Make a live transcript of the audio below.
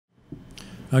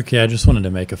Okay, I just wanted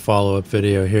to make a follow-up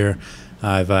video here.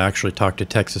 I've actually talked to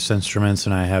Texas Instruments,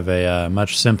 and I have a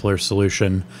much simpler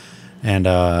solution, and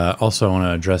also I want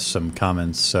to address some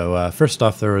comments. So first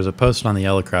off, there was a post on the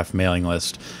Elecraft mailing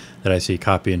list that I see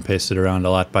copy and pasted around a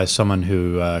lot by someone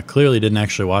who clearly didn't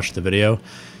actually watch the video.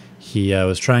 He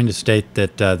was trying to state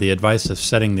that the advice of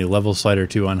setting the level slider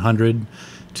to 100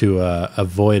 to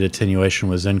avoid attenuation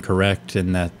was incorrect,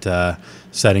 and that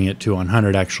setting it to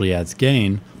 100 actually adds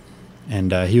gain.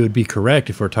 And he would be correct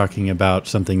if we're talking about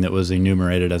something that was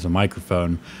enumerated as a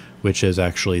microphone, which is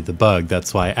actually the bug.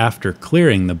 That's why after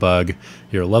clearing the bug,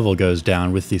 your level goes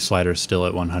down with the slider still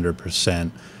at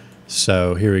 100%.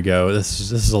 So here we go.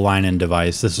 This is a line-in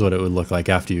device. This is what it would look like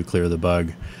after you clear the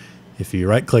bug. If you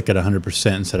right-click at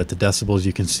 100% and set it to decibels,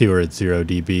 you can see we're at 0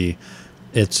 dB.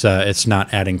 It's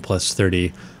not adding plus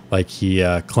 30 like he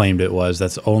claimed it was.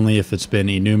 That's only if it's been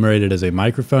enumerated as a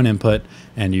microphone input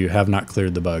and you have not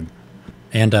cleared the bug.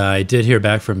 And I did hear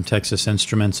back from Texas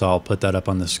Instruments. I'll put that up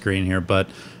on the screen here, but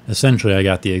essentially I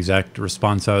got the exact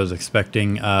response I was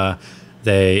expecting.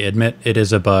 They admit it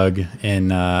is a bug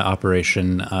in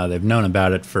operation. They've known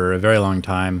about it for a very long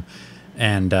time,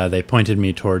 and they pointed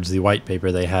me towards the white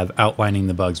paper they have outlining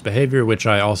the bug's behavior, which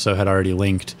I also had already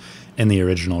linked in the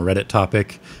original Reddit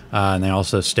topic. And they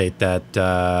also state that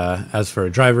as for a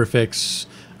driver fix,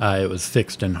 it was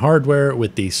fixed in hardware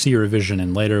with the C revision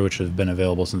and later, which have been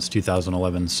available since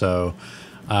 2011. So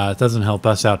it doesn't help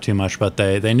us out too much, but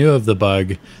they knew of the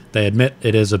bug. They admit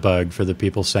it is a bug for the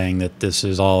people saying that this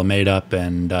is all made up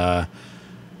and,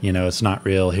 you know, it's not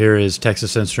real. Here is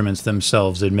Texas Instruments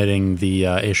themselves admitting the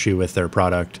issue with their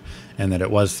product and that it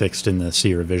was fixed in the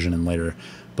C revision and later.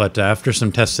 But after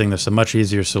some testing, there's a much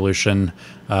easier solution.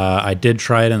 I did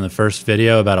try it in the first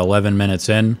video about 11 minutes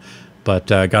in, but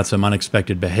got some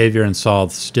unexpected behavior and saw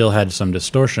still had some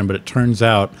distortion, but it turns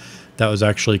out that was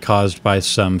actually caused by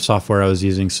some software I was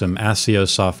using, some ASIO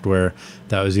software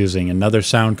that I was using. Another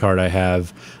sound card I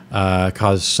have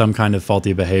caused some kind of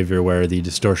faulty behavior where the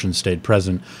distortion stayed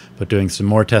present, but doing some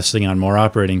more testing on more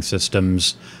operating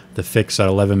systems, the fix at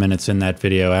 11 minutes in that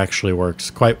video actually works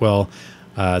quite well.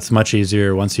 It's much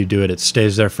easier. Once you do it, it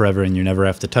stays there forever and you never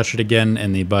have to touch it again,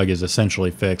 and the bug is essentially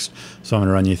fixed. So I'm going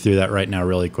to run you through that right now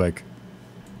really quick.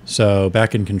 So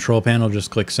back in Control Panel, just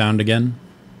click Sound again.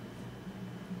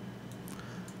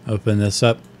 Open this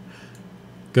up.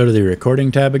 Go to the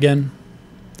Recording tab again.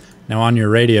 Now on your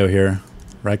radio here,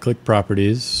 right-click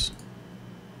Properties.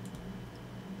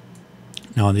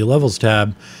 Now on the Levels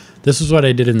tab, this is what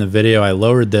I did in the video. I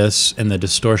lowered this and the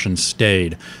distortion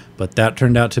stayed, but that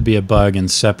turned out to be a bug in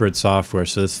separate software,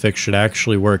 so this fix should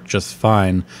actually work just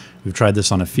fine. We've tried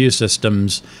this on a few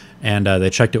systems, and they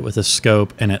checked it with a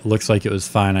scope, and it looks like it was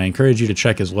fine. I encourage you to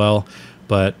check as well,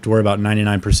 but we're about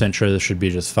 99% sure this should be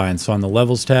just fine. So on the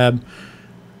Levels tab,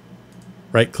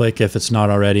 right-click if it's not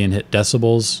already and hit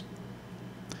Decibels.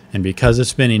 And because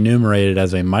it's been enumerated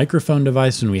as a microphone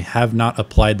device and we have not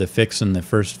applied the fix in the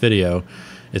first video,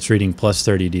 it's reading plus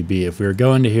 30 dB. If we were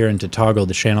going to here and to toggle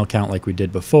the channel count like we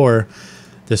did before,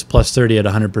 this plus 30 at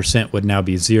 100% would now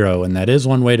be 0, and that is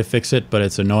one way to fix it, but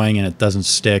it's annoying and it doesn't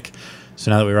stick. So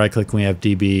now that we right-click and we have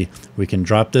dB, we can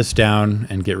drop this down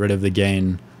and get rid of the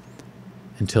gain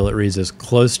until it reads as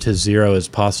close to 0 as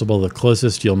possible. The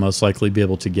closest you'll most likely be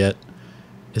able to get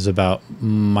is about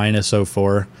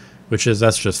 -0.04,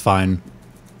 that's just fine.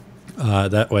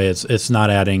 That way it's not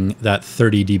adding that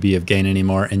 30 dB of gain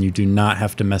anymore, and you do not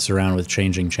have to mess around with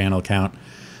changing channel count.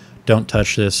 Don't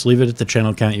touch this. Leave it at the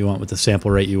channel count you want with the sample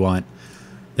rate you want.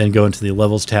 Then go into the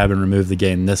Levels tab and remove the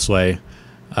gain this way,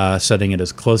 setting it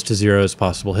as close to 0 as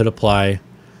possible. Hit Apply,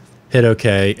 hit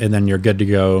OK, and then you're good to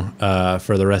go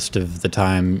for the rest of the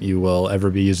time you will ever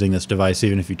be using this device.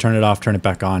 Even if you turn it off, turn it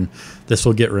back on, this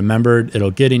will get remembered. It'll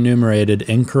get enumerated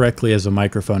incorrectly as a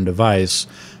microphone device,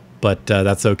 but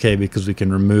that's okay because we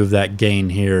can remove that gain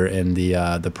here and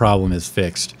the problem is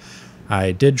fixed.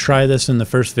 I did try this in the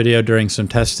first video during some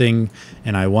testing,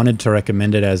 and I wanted to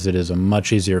recommend it as it is a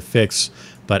much easier fix,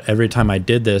 but every time I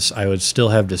did this, I would still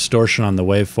have distortion on the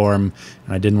waveform,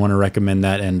 and I didn't want to recommend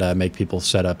that and make people's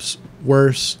setups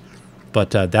worse.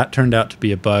 But that turned out to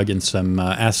be a bug in some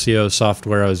ASIO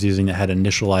software I was using that had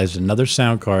initialized another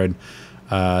sound card.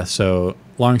 So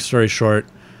long story short,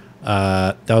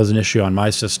 that was an issue on my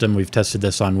system. We've tested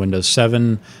this on Windows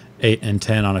 7, 8, and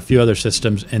 10 on a few other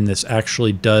systems, and this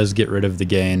actually does get rid of the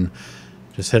gain.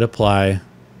 Just hit Apply,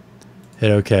 hit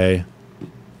OK.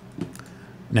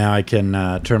 Now I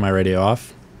can turn my radio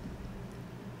off.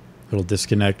 It'll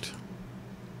disconnect.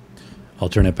 I'll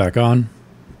turn it back on.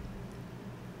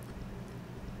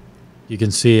 You can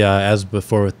see, as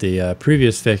before with the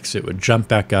previous fix, it would jump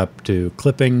back up to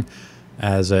clipping,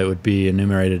 as it would be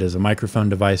enumerated as a microphone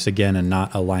device again and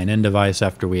not a line-in device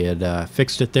after we had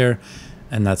fixed it there.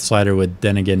 And that slider would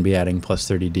then again be adding plus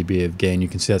 30 dB of gain. You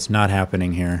can see that's not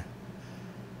happening here.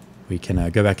 We can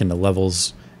go back into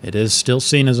levels. It is still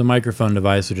seen as a microphone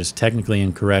device, which is technically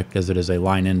incorrect as it is a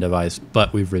line-in device,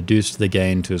 but we've reduced the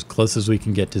gain to as close as we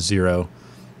can get to 0,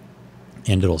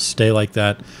 and it'll stay like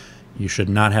that. You should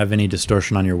not have any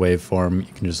distortion on your waveform.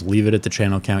 You can just leave it at the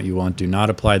channel count you want. Do not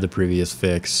apply the previous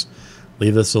fix.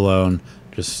 Leave this alone.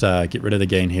 Just get rid of the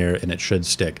gain here, and it should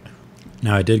stick.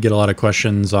 Now, I did get a lot of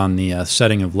questions on the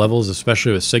setting of levels,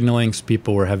 especially with signal links.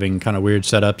 People were having kind of weird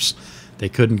setups. They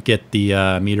couldn't get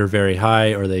the meter very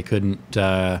high, or they couldn't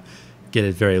get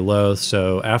it very low.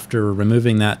 So after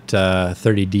removing that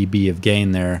 30 dB of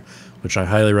gain there, which I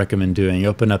highly recommend doing,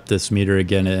 open up this meter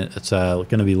again. It's going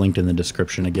to be linked in the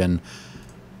description again.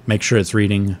 Make sure it's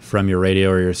reading from your radio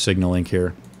or your signal link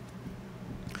here.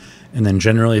 And then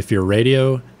generally, if your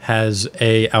radio has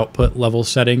a output level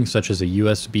setting, such as a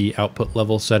USB output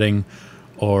level setting,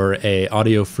 or a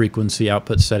audio frequency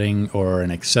output setting, or an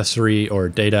accessory or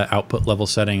data output level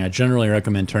setting, I generally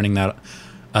recommend turning that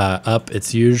up.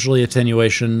 It's usually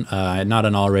attenuation, not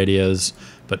on all radios,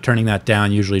 but turning that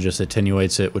down usually just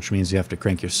attenuates it, which means you have to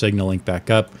crank your signal link back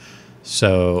up.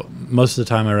 So most of the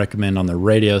time I recommend on the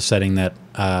radio setting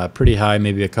that pretty high,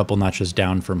 maybe a couple notches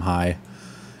down from high.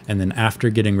 And then after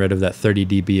getting rid of that 30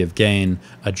 dB of gain,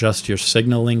 adjust your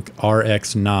signal link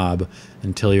RX knob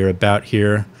until you're about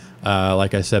here.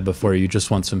 Like I said before, you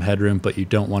just want some headroom, but you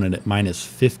don't want it at minus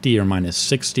 50 or minus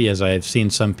 60, as I have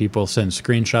seen some people send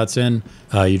screenshots in.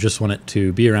 You just want it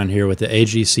to be around here with the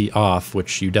AGC off,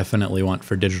 which you definitely want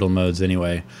for digital modes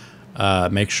anyway.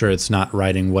 Make sure it's not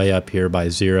riding way up here by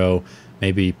 0,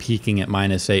 maybe peaking at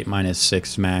minus 8, minus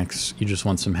 6 max. You just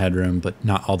want some headroom, but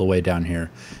not all the way down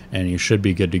here. And you should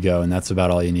be good to go, and that's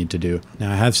about all you need to do.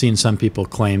 Now, I have seen some people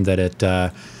claim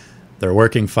that they're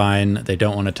working fine, they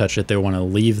don't want to touch it, they want to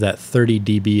leave that 30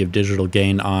 dB of digital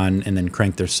gain on and then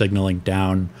crank their signal link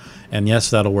down. And yes,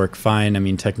 that'll work fine. I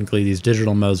mean, technically these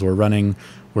digital modes we're running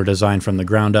were designed from the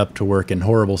ground up to work in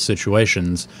horrible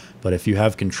situations, but if you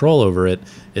have control over it,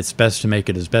 it's best to make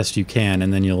it as best you can,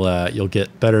 and then you'll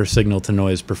get better signal to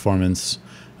noise performance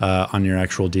on your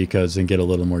actual decodes and get a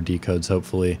little more decodes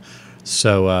hopefully.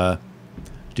 So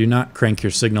do not crank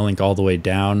your signal link all the way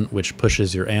down, which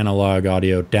pushes your analog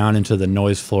audio down into the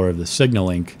noise floor of the signal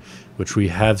link, which we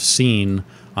have seen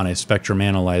on a spectrum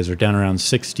analyzer. Down around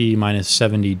 60, minus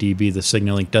 70 dB, the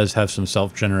signal link does have some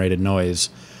self-generated noise.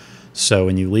 So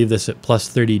when you leave this at plus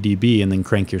 30 dB and then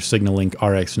crank your signal link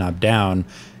RX knob down,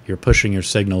 you're pushing your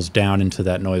signals down into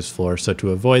that noise floor. So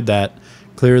to avoid that,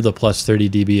 clear the plus 30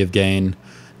 dB of gain,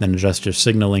 then adjust your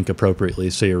signal link appropriately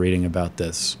so you're reading about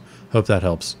this. Hope that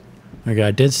helps. Okay,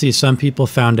 I did see some people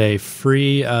found a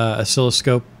free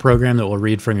oscilloscope program that will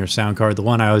read from your sound card. The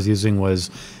one I was using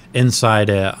was inside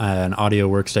an audio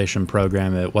workstation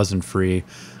program. It wasn't free,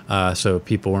 so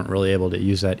people weren't really able to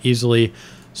use that easily.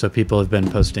 So people have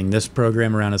been posting this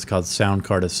program around. It's called Sound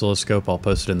Card Oscilloscope. I'll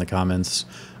post it in the comments.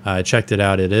 I checked it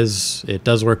out. It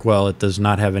does work well. It does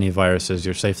not have any viruses.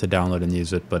 You're safe to download and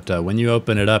use it. But when you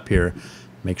open it up here,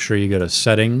 make sure you go to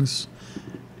Settings,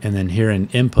 and then here in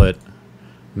Input,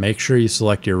 make sure you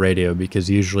select your radio, because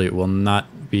usually it will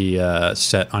not be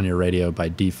set on your radio by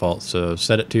default. So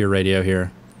set it to your radio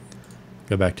here.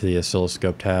 Go back to the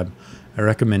oscilloscope tab. I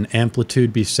recommend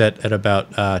amplitude be set at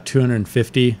about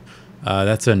 250.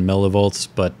 That's in millivolts,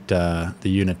 but the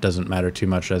unit doesn't matter too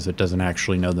much as it doesn't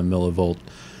actually know the millivolt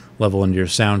level into your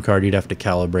sound card. You'd have to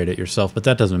calibrate it yourself, but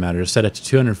that doesn't matter. Just set it to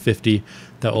 250.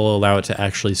 That will allow it to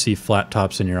actually see flat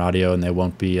tops in your audio, and they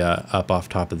won't be up off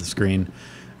top of the screen.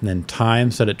 And then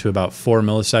time, set it to about 4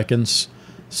 milliseconds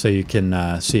so you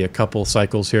can see a couple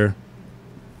cycles here.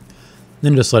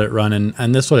 Then just let it run,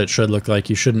 and this is what it should look like.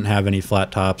 You shouldn't have any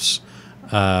flat tops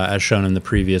as shown in the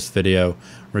previous video.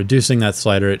 Reducing that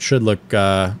slider, it should look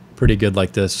pretty good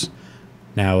like this.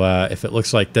 Now if it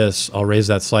looks like this, I'll raise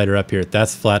that slider up here.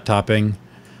 That's flat topping.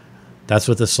 That's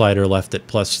with the slider left at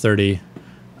plus 30.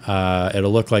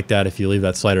 It'll look like that if you leave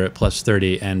that slider at plus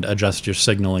 30 and adjust your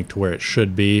signal link to where it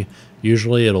should be.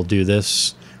 Usually it'll do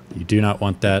this. You do not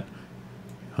want that.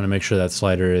 You want to make sure that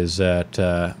slider is at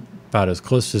about as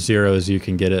close to 0 as you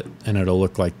can get it, and it'll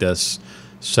look like this.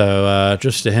 So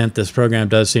just a hint, this program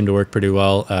does seem to work pretty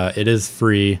well. It is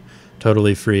free,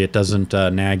 totally free. It doesn't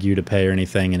nag you to pay or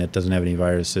anything, and it doesn't have any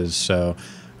viruses. So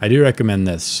I do recommend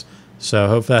this. So I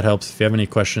hope that helps. If you have any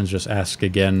questions, just ask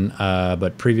again.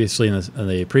 But previously in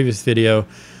the previous video,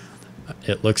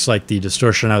 it looks like the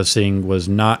distortion I was seeing was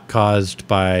not caused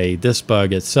by this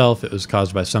bug itself. It was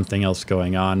caused by something else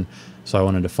going on. So I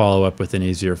wanted to follow up with an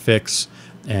easier fix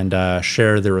and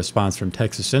share the response from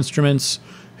Texas Instruments,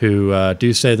 who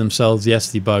do say themselves, yes,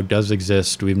 the bug does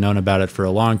exist. We've known about it for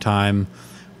a long time.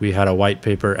 We had a white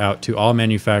paper out to all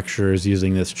manufacturers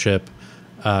using this chip,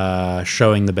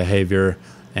 showing the behavior,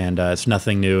 and it's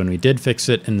nothing new. And we did fix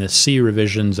it in the C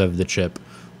revisions of the chip.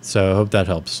 So I hope that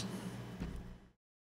helps.